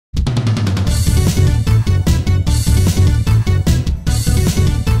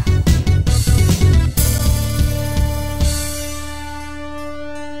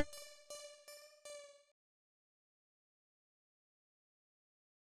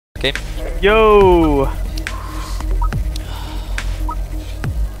game. Yo!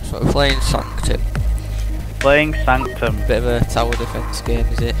 So we're playing Sanctum. Playing Sanctum. Bit of a tower defense game,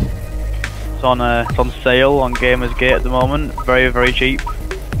 is it? It's on sale on Gamersgate at the moment. Very, very cheap.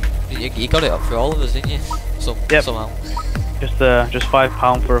 You got it up for all of us, didn't you? Yep. Somehow. Just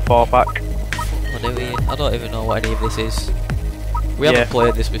 £5 for a 4-pack. I don't even know what any of this is. We haven't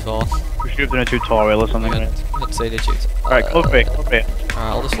played this before. We should have done a tutorial or something. Let's say the tutorial. Alright, come up here. Alright,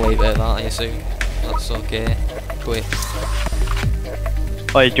 I'll just leave it at that, I assume. That's okay. Quit.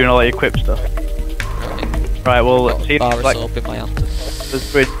 Oh, you're doing all that equip stuff? Right, well, let's see if bar of like... soap in my hand.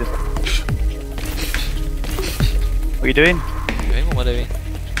 There's bridges. What are you doing? What am I doing?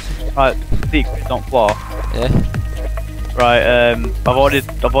 Right, secret, don't flaw. Yeah. Right, I've already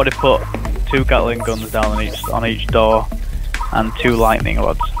put 2 Gatling guns down on each door and 2 lightning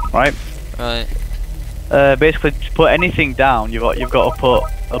rods. Right. Right. Basically, to put anything down, you've got to put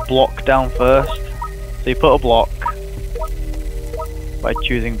a block down first. So you put a block by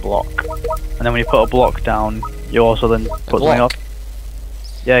choosing block, and then when you put a block down, you also then put something up.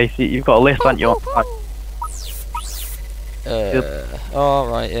 Yeah, you see, you've got a list, haven't you? Oh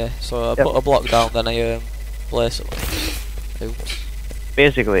right, yeah. So I put a block down, then I place it. Oops.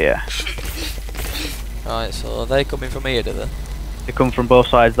 Basically, yeah. Right, so are they coming from here, do they? They come from both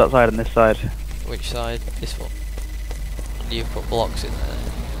sides, that side and this side. Which side? This one. And you've put blocks in there.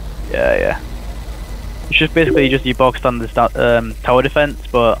 Yeah, yeah. It's just basically just your bog standard tower defense,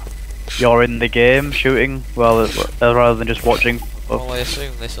 but you're in the game shooting rather than just watching. Well, I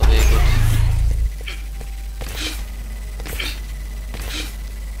assume this will be good.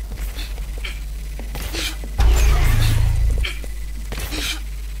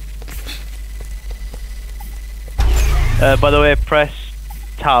 By the way, press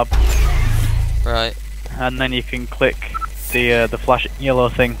tab. Right. And then you can click the flashing yellow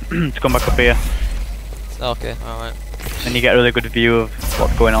thing to come back up here. Okay, alright. And you get a really good view of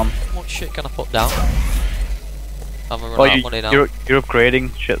what's going on. What shit can I put down? I've run out of money now. You're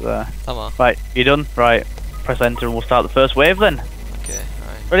upgrading shit there. Am I? Right, you done? Right. Press enter and we'll start the first wave then. Okay,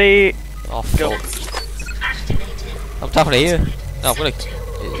 alright. Ready? Oh, go. I'm tapping here. No, I'm gonna...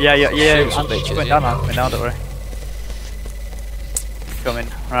 Yeah. Some bitches, Coming down, don't worry. Coming.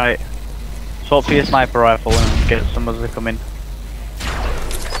 Right. Swap to your sniper rifle and get some as they come in.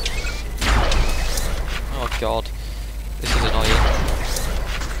 Oh god. This is annoying.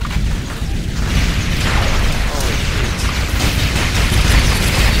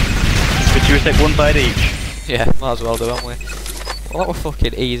 Could you take one side each? Yeah, might as well do, haven't we? Well, that was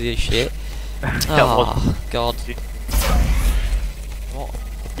fucking easy as shit. Oh god. What?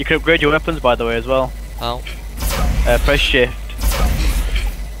 You can upgrade your weapons by the way as well. How? Press shift.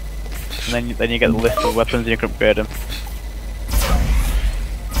 And then you get the list of weapons and you can upgrade them.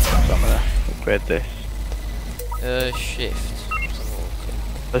 So I'm gonna upgrade this. Shift.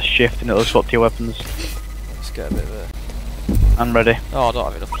 Press shift and it'll swap to your weapons. Let's get a bit of a... I'm ready. Oh, I don't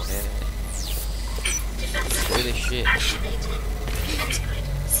have enough money anyway. Do this shit.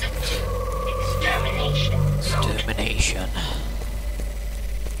 Extermination.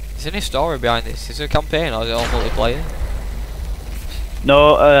 Is there any story behind this? Is it a campaign or is it all multiplayer?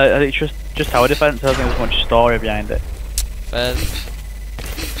 No, I think it's just tower defense. I don't think there's much story behind it. Fairs.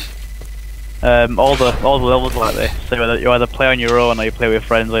 All the levels like this. So you either play on your own, or you play with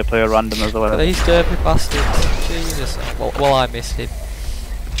friends, or you play with randomers, or whatever. These dirty bastards. Jesus. Well, I missed him.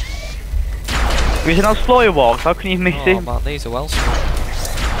 Have you seen how slow he walks? How can you miss him? Oh man, these are well small.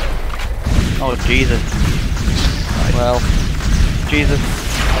 Oh Jesus. Well, Jesus.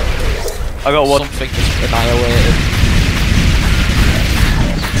 I got one. Something just annihilated.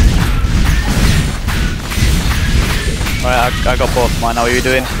 Right, I got both mine. How are you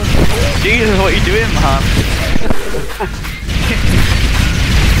doing? Jesus, what are you doing, man?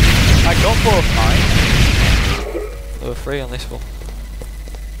 I got both mine. There were 3 on this one.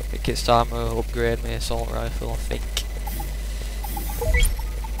 I think it's time to upgrade my assault rifle, I think.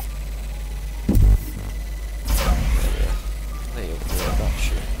 There you upgrade that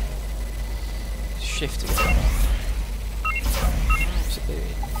shit. Shift again. What's it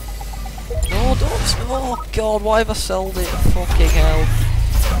doing? No, don't. Oh god, why have I sold it? Fucking hell.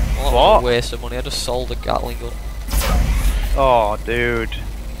 Well, that was a waste of money. I just sold a Gatling gun. Oh, dude.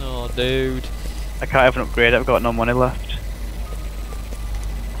 Oh, dude. I can't even upgrade it. I've got no money left.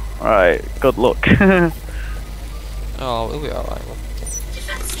 Alright, good luck. Oh, we'll be alright.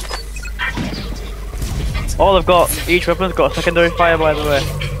 Oh, they've got, each weapon's got a secondary fire, by the way.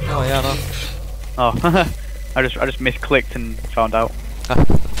 Oh yeah, no. Oh, I just misclicked and found out.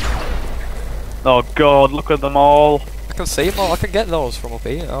 Oh god, look at them all. I can see them all. I can get those from up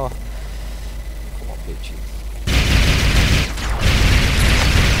here. Oh. Come on, bitches.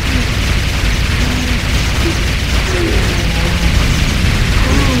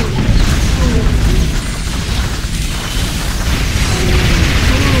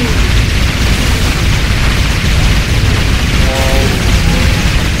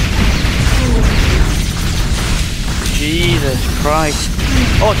 Jesus Christ.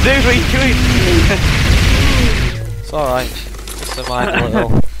 Oh, dude, what are you doing? It's alright. Just a minor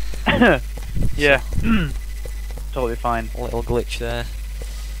little... Yeah. Totally fine. A little glitch there.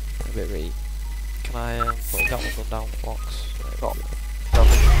 A bit read. Can I put that one down the box? Right,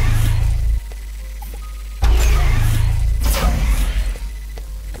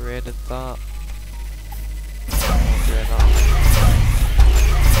 graded that. Grade that.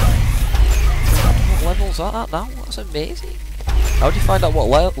 What level's that at now? That's amazing. How do you find out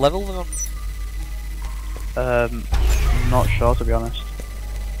what level they're on? I'm not sure, to be honest.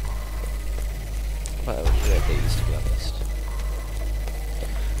 I would grade these, to be honest.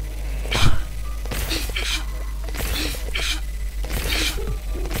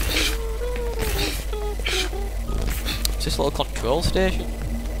 It's this little control station.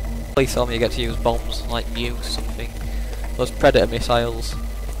 Please tell me you get to use bombs like nukes or something. Those predator missiles.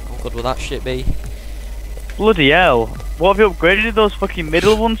 How good would that shit be? Bloody hell. What have you upgraded those fucking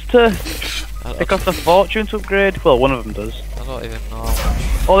middle ones to? It costs a fortune to upgrade. Well, one of them does. I don't even know.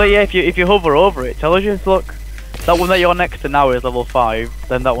 Oh yeah, if you hover over it, it tells you. Look, that one that you're next to now is level 5.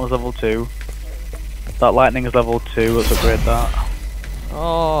 Then that one's level 2. That lightning is level 2. Let's upgrade that.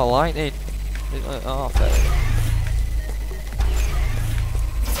 Oh, lightning. Oh, fair.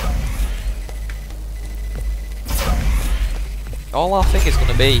 All our thing is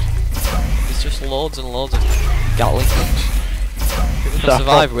going to be is just loads and loads of Gatling guns. We can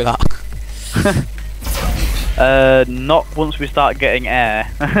survive with that. Not once we start getting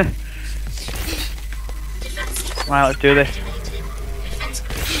air. Right, let's do this.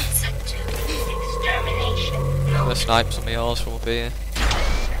 I'm gonna snipe some of yours from up here.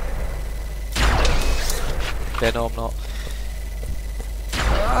 Okay, no I'm not.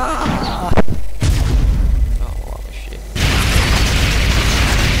 Ah! Oh, well, that was shit.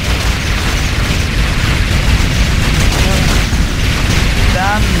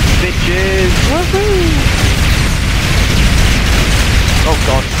 Damn, bitches! Woohoo! Oh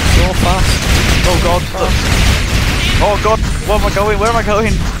god. So fast. Oh god. Oh god, where am I going? Where am I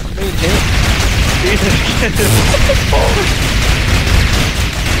going? I'm being hit. Jesus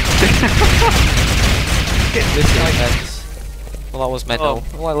Get this guy heads. Well, that was mental.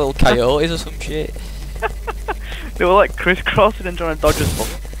 Oh. Like little coyotes or some shit. They were like crisscrossing and trying to dodge us.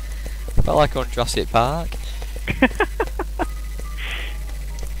 Felt like on Jurassic Park.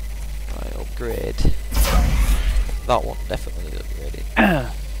 Right, upgrade. That one definitely is upgraded.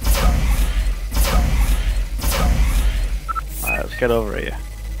 Alright, let's get over here.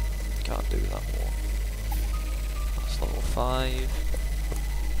 Can't do that one. That's level 5.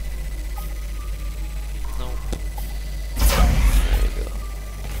 Nope. There we go.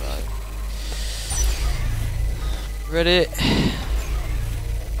 Right. Ready?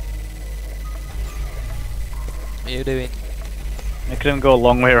 What are you doing? Making them go a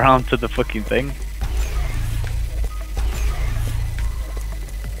long way around to the fucking thing.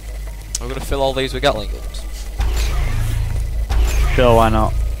 We're gonna fill all these with Gatling guns. Sure, why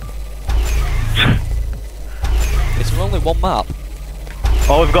not? It's only one map.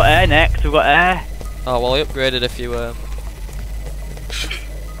 Oh, we've got air next, we've got air. Oh well, I upgraded a few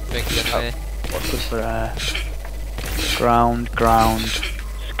things anyway. What's good for air? Ground.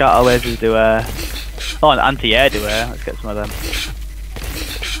 Scatter lasers do air. Oh, and anti-air do air. Let's get some of them.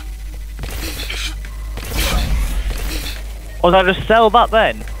 Oh, did I just sell that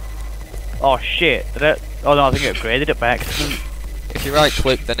then? Oh shit, did it? Oh no, I think I upgraded it by accident. If you right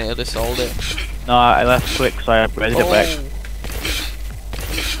click then it'll just hold it. No, I left click so I upgraded it by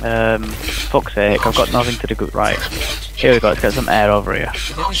accident. Fuck's sake, I've got nothing to do. Right, here we go, let's get some air over here.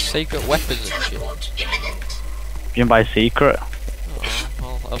 Is there any secret weapons and shit? You can buy secret.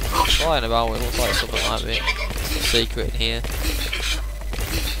 Oh, well, I'm flying about, it looks like something might be secret in here.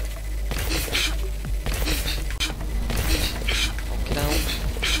 Fucking hell.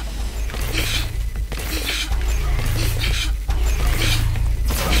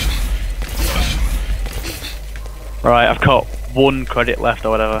 Right, I've got 1 credit left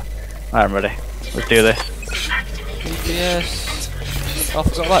or whatever. Right, I'm ready. Let's do this. DPS. Oh, I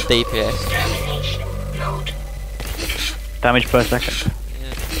forgot about DPS. Damage per second.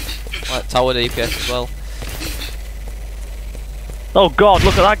 Yeah. Like tower DPS as well. Oh god,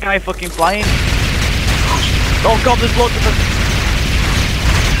 look at that guy fucking flying. Oh god, there's loads of them.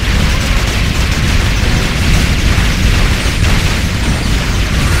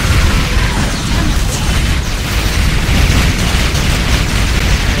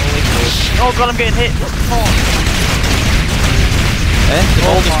 Oh god, I'm getting hit. Oh. They've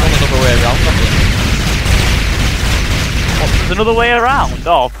all just gone another way around, I think. What, there's another way around?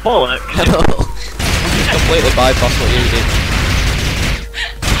 Oh, fuck. Just completely bypass what you did.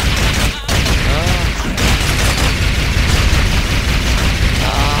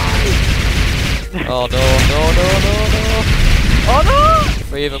 Oh no. Oh no!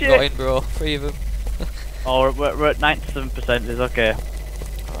 3 of them got in, bro. 3 of them. Oh, we're at 97%, it's okay.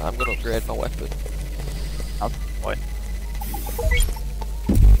 I'm gonna upgrade my weapon. That's the point.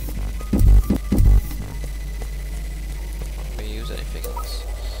 Not gonna use anything else.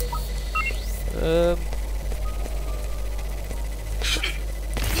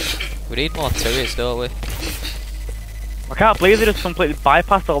 We need more turrets, don't we? I can't believe they just completely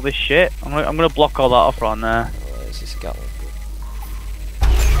bypassed all this shit. I'm gonna block all that off right there. Where's this Gatling?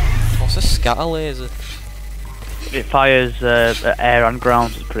 What's a scatter laser? It fires air and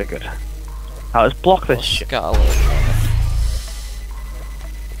ground, it's pretty good. Now let's block this shit. Scatter laser?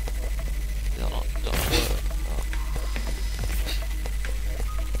 Don't work.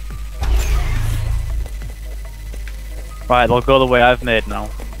 Right, they'll go the way I've made now.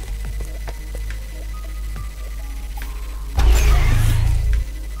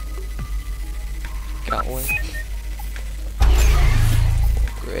 Gatling.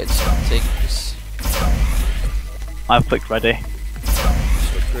 Upgrade some things. I've clicked ready. Just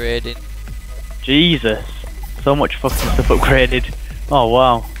upgrading. Jesus. So much fucking stuff upgraded. Oh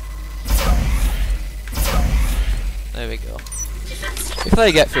wow. There we go. If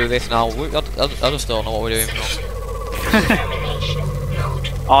they get through this now, I just don't know what we're doing wrong.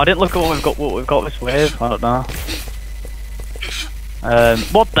 Oh, I didn't look at what we've got this wave. I don't know.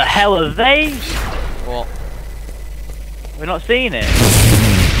 What the hell are they? What? We're not seeing it.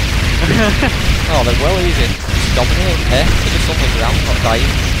 Oh, they're well easy. Just dominating, eh? They're just on the ground, not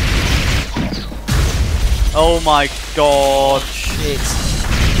dying. Oh my god. Shit.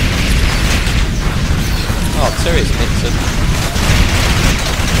 Oh, turret's mixed.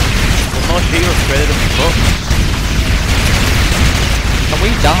 Well, no shit, you're upgraded them, but Can we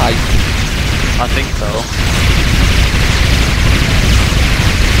die? I think so.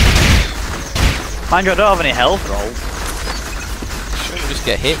 Mind you, I don't have any health rolls. We just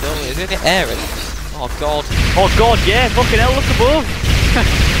get hit, don't we? Is it air in it? Oh god. Oh god, yeah, fucking hell, look above!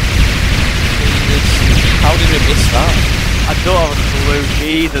 Jesus. How did we miss that? I don't have a clue,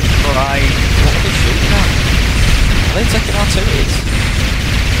 Jesus Christ. What are they shooting at? Are they taking our turrets?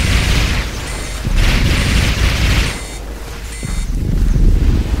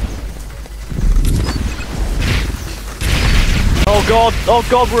 Oh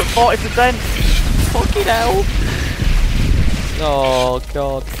god, we're at 40%! Fucking hell! Oh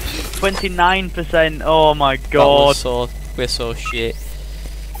god. 29%, oh my god. We're so shit.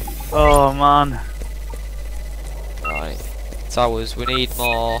 Oh man. Right. Towers, we need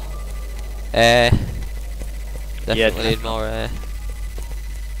more air. Definitely need more air.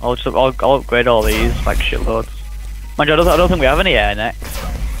 I'll upgrade all these, like shitloads. Mind you, I don't think we have any air next.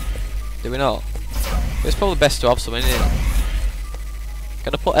 Do we not? It's probably best to have some, isn't it?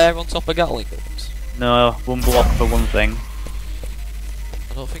 Can I put air on top of Gatling guns? No, one block for one thing.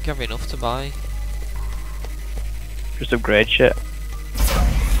 I don't think I have enough to buy. Just upgrade shit.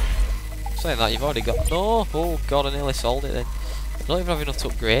 Saying that, you've already got... No! Oh god, I nearly sold it then. I don't even have enough to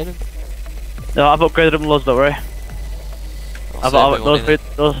upgrade them. No, I've upgraded them loads, don't worry.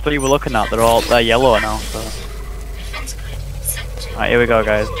 Those three we're looking at, they're yellow now, so... Right, here we go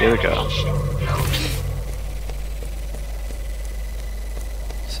guys, here we go.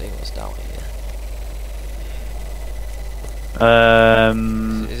 See what's down here.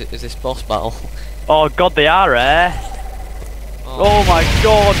 Is this boss battle? Oh god, they are eh? Oh my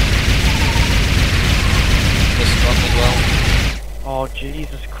god! They're strong as well. Oh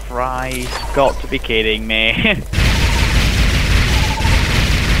Jesus Christ, got to be kidding me.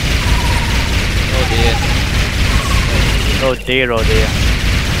 Oh dear. Oh dear, oh dear.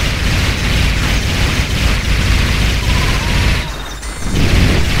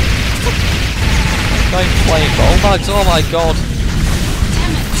 I'm playing ball bags, oh my god.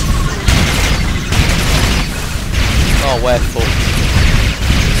 Oh, we're fucked.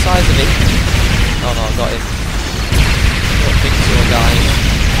 The size of it. Oh no, I got him. Don't think so, guys.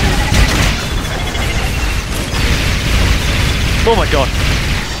 Oh my god.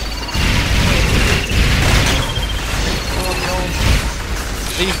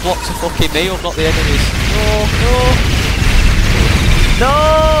 These blocks are fucking me up, not the enemies. No, no! No!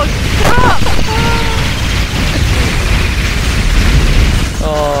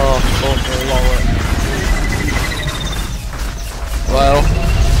 Oh, fuck me, wallet. Well,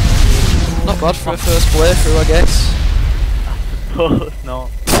 not bad for a first playthrough, I guess. Oh, no.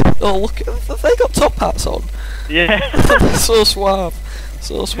 Oh, look, have they got top hats on? Yeah. So suave.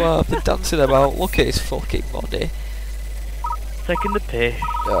 So suave. They're dancing about. Look at his fucking body. Taking the piss.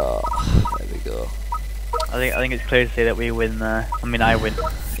 Oh, there we go. I think it's clear to say that we win there. I mean, I win.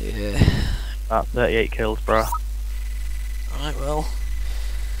 Yeah. About 38 kills, bro. Right, well,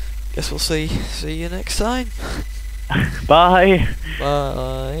 guess we'll see you next time. Bye.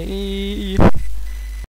 Bye.